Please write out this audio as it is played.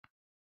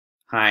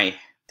Hi,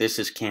 this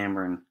is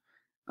Cameron.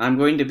 I'm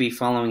going to be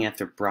following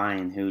after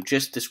Brian, who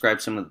just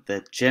described some of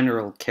the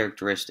general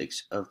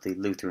characteristics of the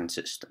Lutheran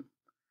system.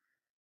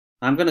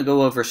 I'm going to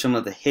go over some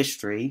of the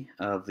history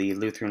of the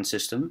Lutheran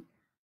system,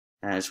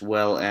 as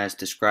well as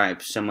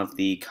describe some of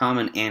the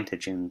common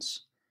antigens.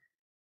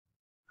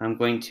 I'm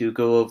going to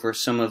go over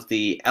some of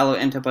the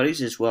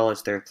alloantibodies as well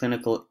as their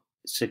clinical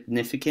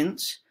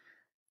significance,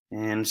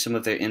 and some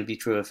of their in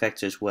vitro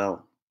effects as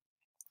well.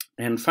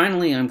 And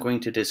finally, I'm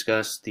going to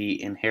discuss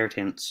the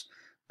inheritance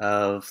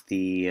of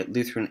the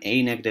Lutheran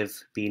A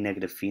negative, B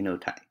negative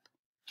phenotype.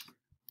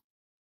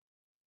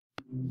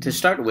 To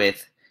start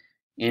with,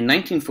 in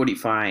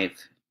 1945,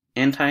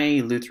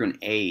 anti-Lutheran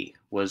A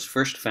was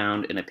first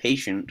found in a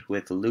patient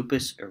with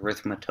lupus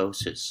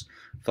erythematosus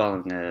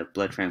following a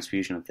blood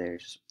transfusion of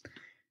theirs.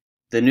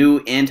 The new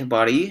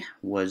antibody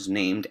was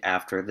named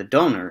after the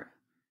donor,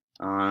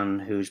 on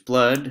whose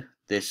blood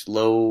this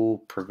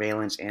low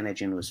prevalence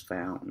antigen was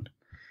found.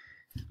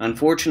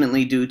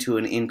 Unfortunately, due to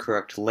an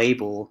incorrect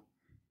label,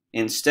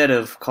 instead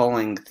of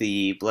calling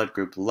the blood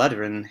group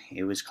Lutheran,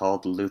 it was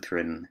called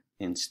Lutheran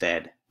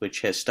instead, which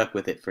has stuck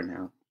with it for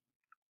now.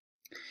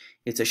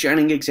 It's a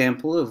shining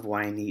example of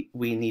why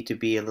we need to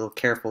be a little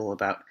careful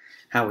about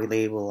how we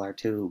label our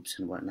tubes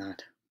and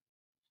whatnot.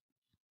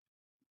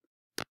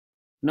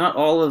 Not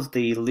all of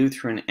the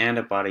Lutheran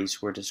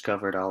antibodies were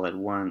discovered all at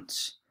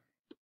once.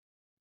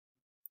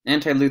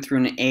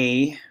 Anti-Lutheran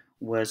A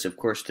was, of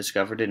course,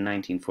 discovered in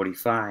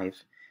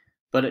 1945,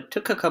 but it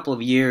took a couple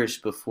of years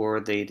before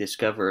they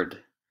discovered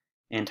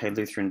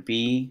anti-Lutheran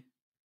B,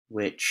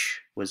 which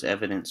was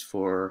evidence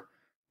for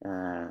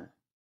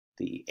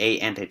the A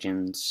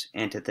antigen's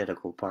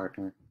antithetical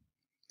partner.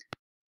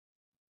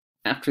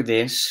 After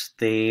this,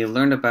 they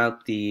learned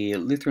about the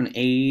Lutheran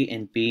A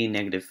and B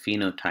negative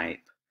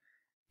phenotype,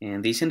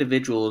 and these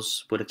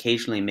individuals would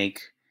occasionally make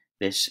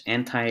this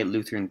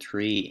anti-Lutheran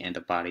 3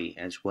 antibody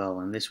as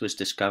well, and this was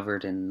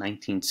discovered in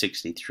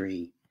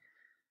 1963.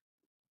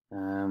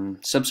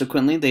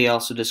 Subsequently, they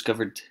also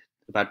discovered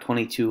about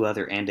 22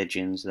 other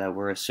antigens that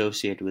were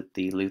associated with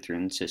the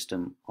Lutheran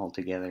system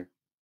altogether.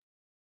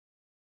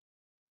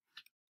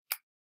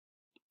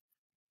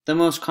 The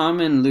most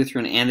common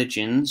Lutheran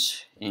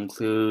antigens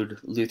include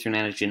Lutheran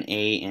antigen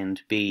A and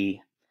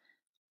B.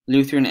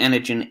 Lutheran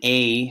antigen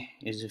A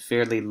is a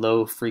fairly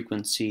low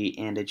frequency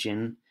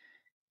antigen.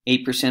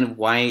 8% of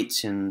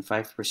whites and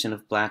 5%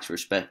 of blacks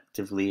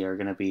respectively are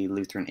going to be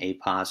Lutheran A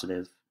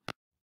positive.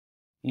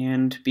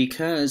 And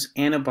because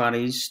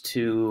antibodies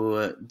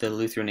to the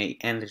Lutheran A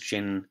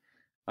antigen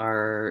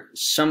are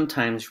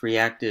sometimes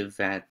reactive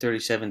at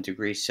 37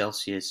 degrees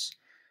Celsius,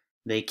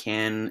 they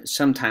can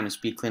sometimes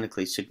be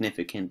clinically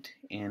significant,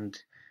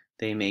 and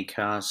they may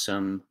cause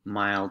some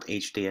mild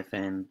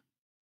HDFN.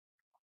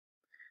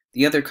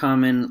 The other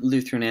common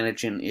Lutheran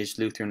antigen is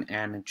Lutheran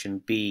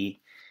antigen B.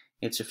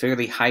 It's a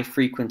fairly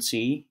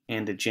high-frequency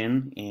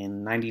antigen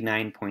in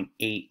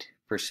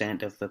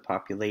 99.8% of the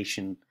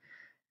population.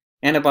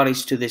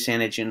 Antibodies to this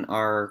antigen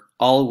are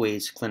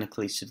always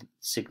clinically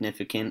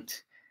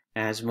significant,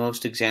 as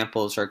most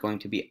examples are going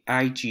to be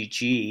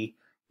IgG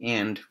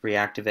and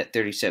reactive at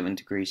 37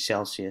 degrees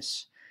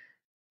Celsius.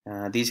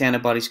 These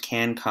antibodies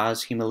can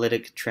cause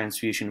hemolytic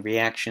transfusion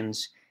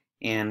reactions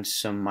and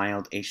some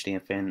mild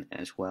HDFN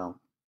as well.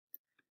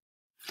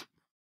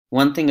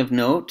 One thing of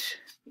note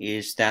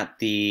is that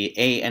the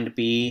A and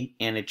B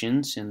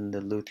antigens in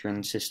the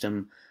Lutheran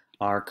system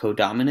are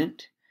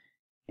codominant,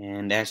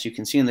 and as you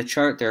can see in the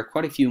chart, there are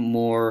quite a few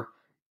more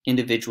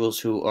individuals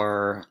who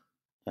are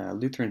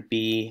Lutheran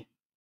B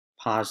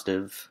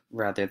positive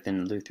rather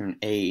than Lutheran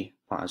A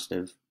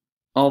positive,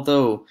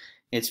 although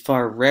it's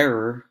far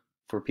rarer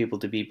for people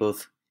to be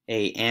both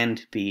A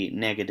and B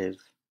negative.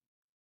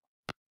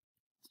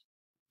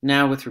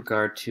 Now with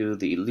regard to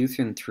the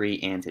Lutheran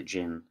 3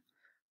 antigen.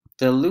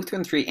 The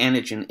Lutheran 3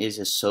 antigen is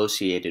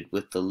associated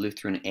with the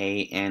Lutheran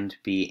A and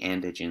B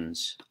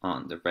antigens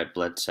on the red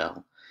blood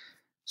cell.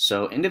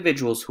 So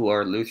individuals who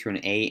are Lutheran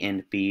A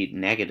and B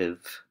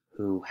negative,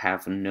 who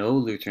have no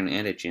Lutheran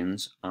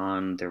antigens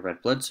on their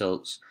red blood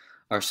cells,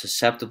 are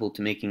susceptible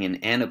to making an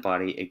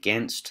antibody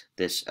against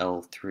this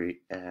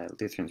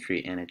Lutheran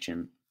 3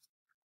 antigen.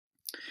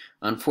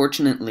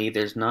 Unfortunately,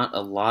 there's not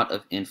a lot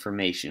of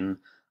information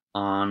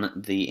on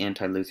the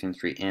anti-Lutheran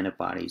 3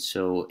 antibody,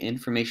 so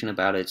information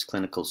about its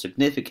clinical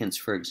significance,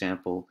 for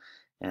example,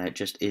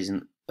 just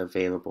isn't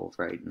available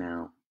right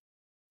now.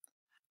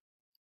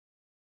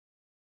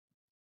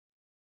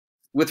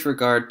 With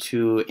regard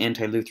to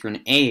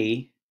anti-Lutheran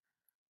A,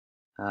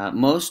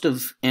 most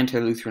of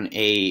anti-Lutheran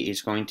A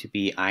is going to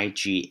be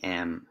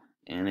IgM,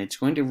 and it's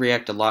going to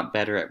react a lot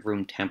better at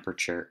room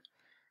temperature.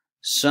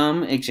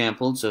 Some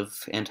examples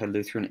of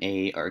anti-Lutheran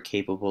A are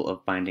capable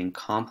of binding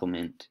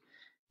complement.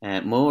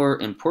 More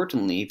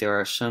importantly, there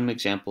are some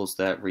examples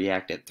that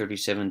react at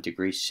 37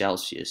 degrees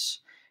Celsius,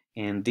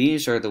 and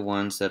these are the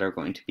ones that are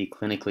going to be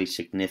clinically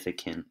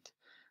significant.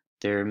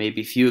 There may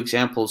be few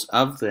examples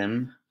of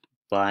them,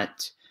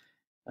 but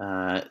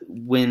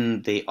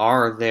when they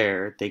are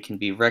there, they can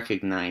be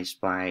recognized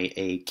by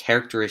a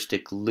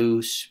characteristic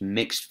loose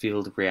mixed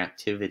field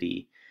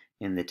reactivity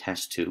in the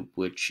test tube,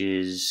 which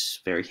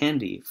is very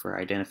handy for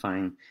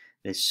identifying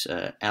this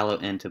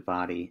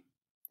alloantibody.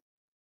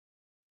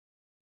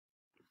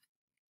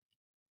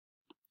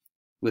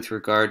 With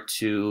regard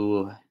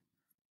to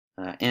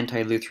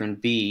anti-Lutheran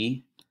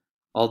B,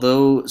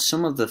 although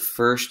some of the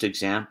first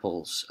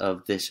examples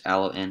of this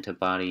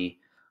alloantibody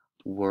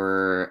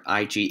were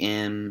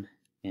IgM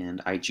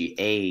and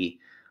IgA,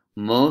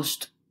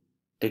 most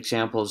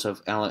examples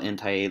of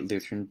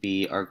allo-anti-Lutheran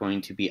B are going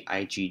to be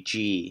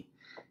IgG,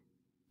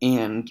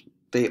 and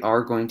they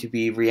are going to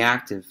be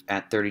reactive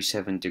at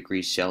 37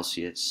 degrees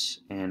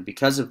Celsius. And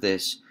because of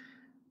this,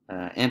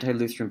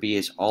 anti-Lutheran B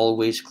is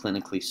always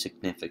clinically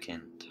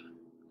significant.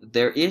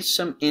 There is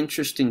some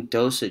interesting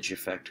dosage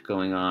effect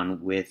going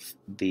on with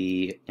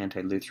the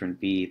anti-Lutheran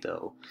B,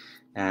 though,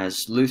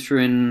 as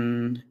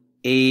Lutheran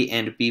A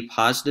and B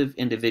positive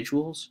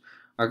individuals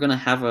are going to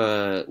have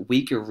a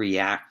weaker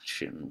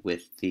reaction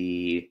with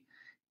the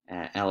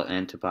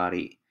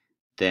alloantibody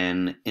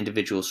than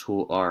individuals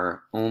who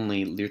are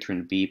only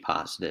Lutheran B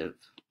positive.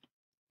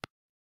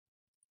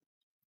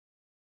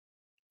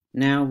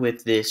 Now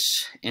with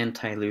this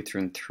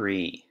anti-Lutheran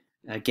 3,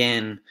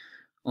 again,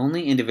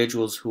 only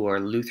individuals who are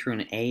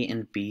Lutheran A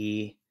and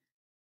B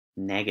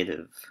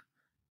negative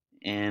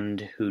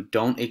and who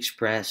don't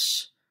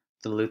express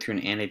the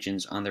Lutheran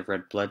antigens on their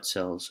red blood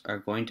cells are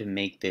going to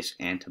make this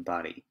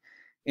antibody.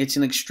 It's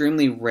an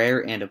extremely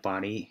rare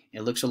antibody.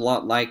 It looks a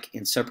lot like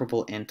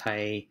inseparable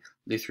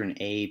anti-Lutheran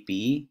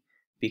A-B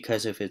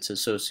because of its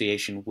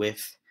association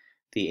with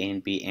the A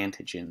and B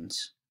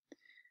antigens.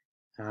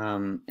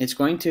 It's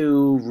going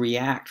to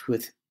react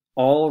with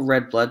all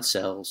red blood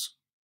cells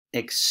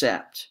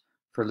except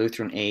for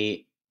Lutheran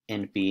A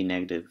and B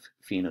negative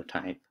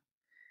phenotype.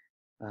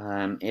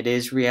 It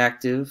is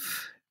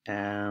reactive,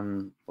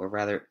 or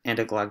rather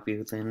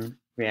antiglobulin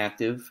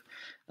reactive,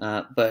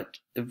 but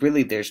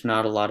really there's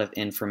not a lot of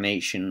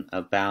information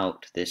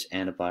about this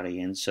antibody,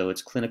 and so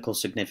its clinical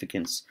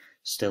significance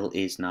still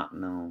is not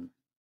known.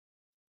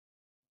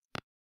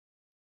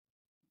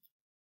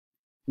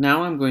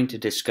 Now I'm going to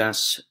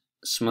discuss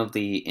some of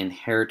the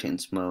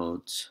inheritance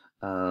modes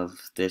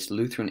of this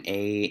Lutheran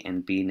A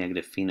and B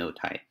negative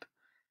phenotype.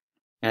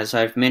 As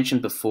I've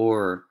mentioned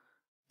before,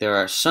 there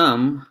are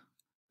some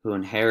who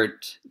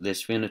inherit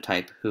this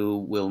phenotype who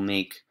will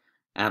make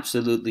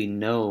absolutely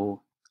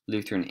no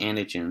Lutheran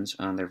antigens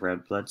on their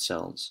red blood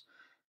cells,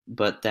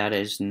 but that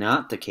is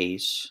not the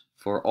case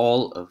for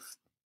all of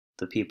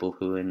the people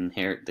who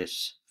inherit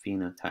this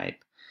phenotype.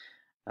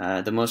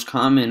 The most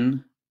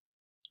common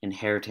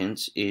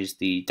inheritance is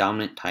the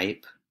dominant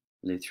type,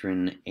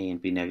 Lutheran A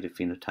and B negative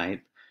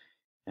phenotype,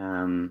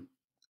 and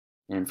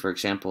for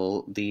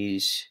example,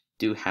 these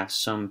do have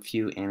some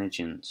few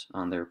antigens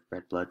on their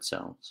red blood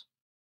cells.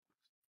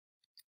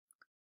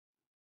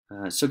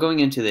 So going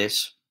into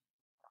this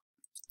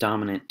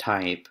dominant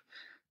type,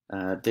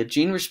 the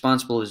gene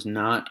responsible is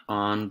not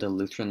on the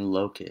Lutheran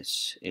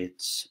locus.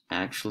 It's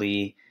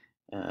actually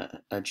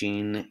a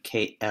gene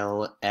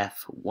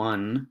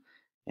KLF1,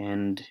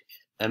 and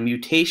a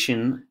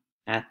mutation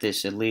at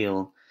this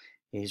allele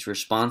is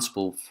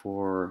responsible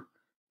for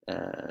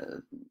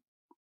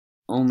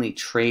only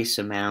trace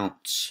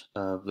amounts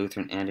of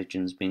Lutheran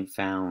antigens being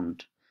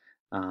found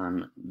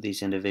on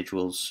these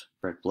individuals'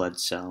 red blood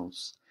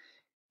cells.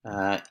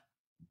 An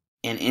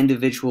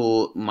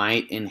individual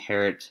might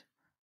inherit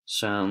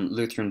some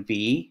Lutheran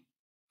B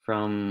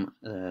from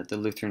the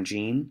Lutheran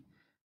gene,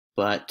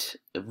 but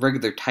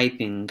regular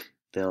typing,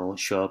 they'll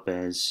show up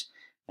as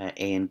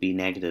A and B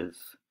negative.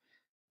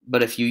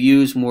 But if you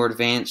use more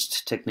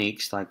advanced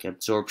techniques like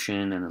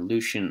absorption and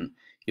elution,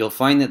 you'll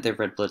find that their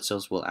red blood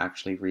cells will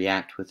actually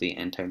react with the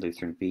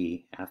anti-Lutheran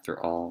B after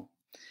all.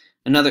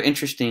 Another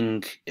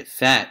interesting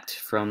effect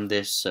from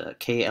this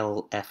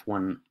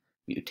KLF1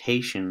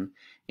 mutation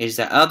is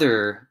that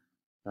other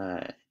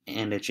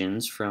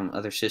antigens from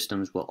other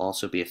systems will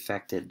also be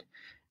affected.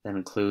 That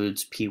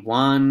includes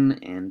P1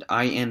 and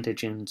I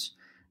antigens,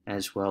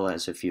 as well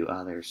as a few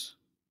others.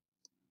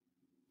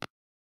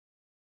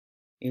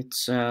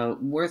 It's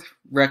worth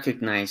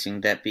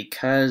recognizing that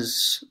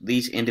because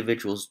these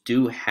individuals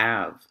do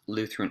have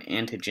Lutheran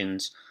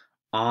antigens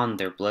on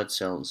their blood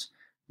cells,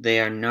 they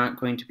are not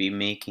going to be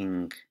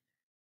making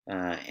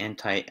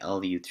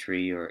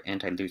anti-Lu3 or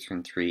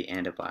anti-Lutheran 3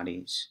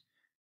 antibodies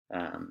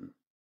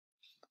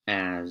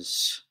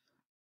as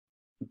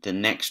the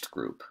next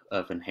group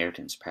of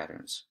inheritance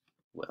patterns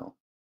will.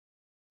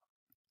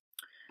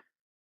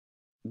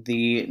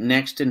 The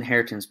next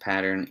inheritance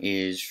pattern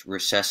is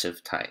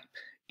recessive type,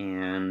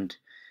 and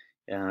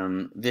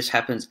this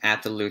happens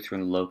at the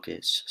Lutheran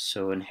locus.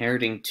 So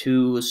inheriting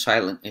two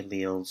silent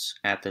alleles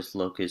at this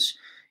locus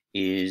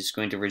is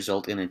going to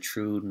result in a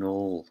true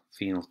null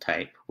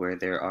phenotype where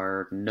there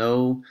are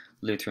no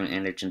Lutheran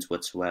antigens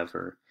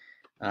whatsoever.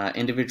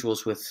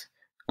 Individuals with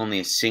only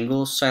a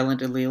single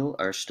silent allele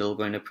are still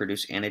going to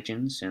produce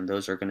antigens, and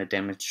those are going to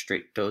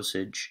demonstrate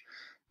dosage.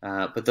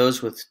 But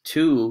those with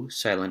two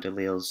silent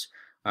alleles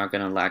are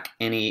going to lack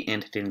any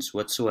antigens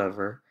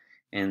whatsoever,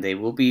 and they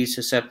will be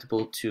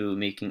susceptible to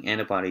making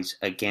antibodies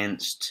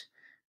against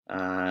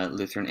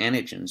Lutheran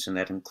antigens, and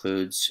that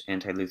includes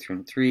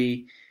anti-Lutheran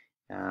 3,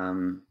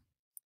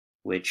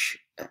 which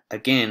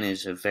again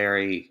is a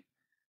very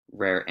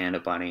rare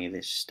antibody.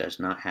 This does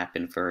not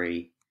happen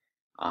very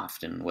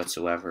often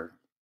whatsoever.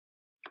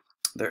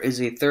 There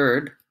is a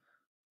third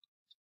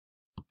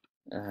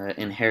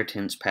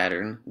inheritance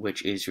pattern,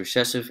 which is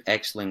recessive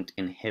X-linked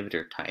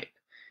inhibitor type.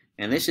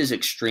 And this is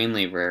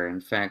extremely rare.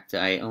 In fact,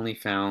 I only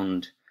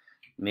found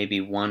maybe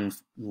one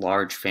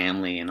large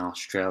family in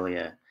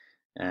Australia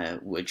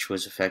which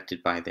was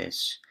affected by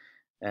this.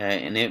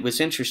 And it was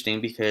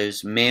interesting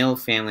because male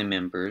family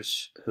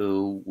members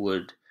who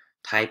would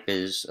type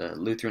as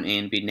Lutheran A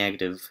and B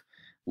negative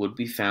would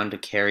be found to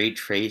carry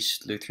trace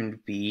Lutheran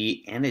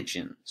B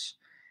antigens.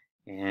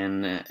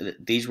 And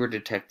these were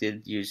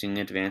detected using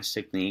advanced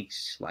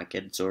techniques like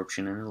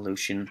adsorption and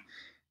elution.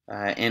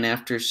 And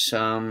after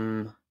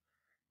some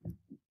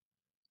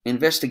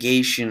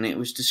investigation, it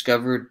was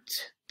discovered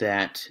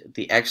that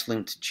the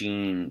X-linked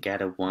gene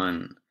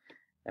GATA1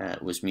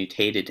 was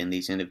mutated in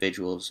these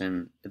individuals,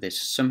 and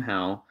this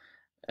somehow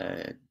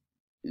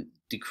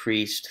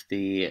decreased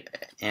the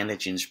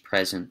antigens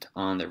present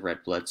on the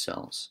red blood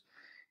cells.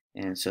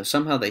 And so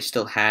somehow they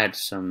still had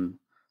some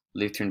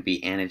Lutheran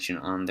B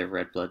antigen on their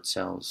red blood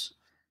cells,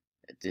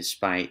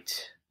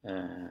 despite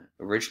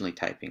originally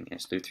typing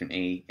as Lutheran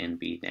A and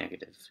B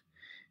negative.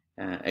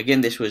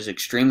 Again, this was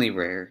extremely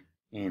rare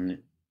in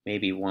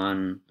maybe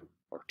one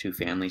or two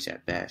families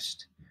at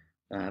best,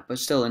 but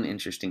still an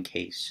interesting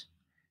case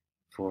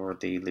for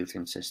the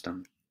Lutheran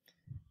system.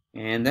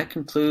 And that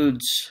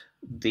concludes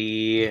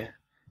the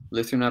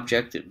Lutheran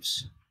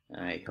objectives.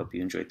 I hope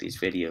you enjoyed these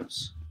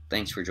videos.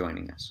 Thanks for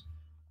joining us.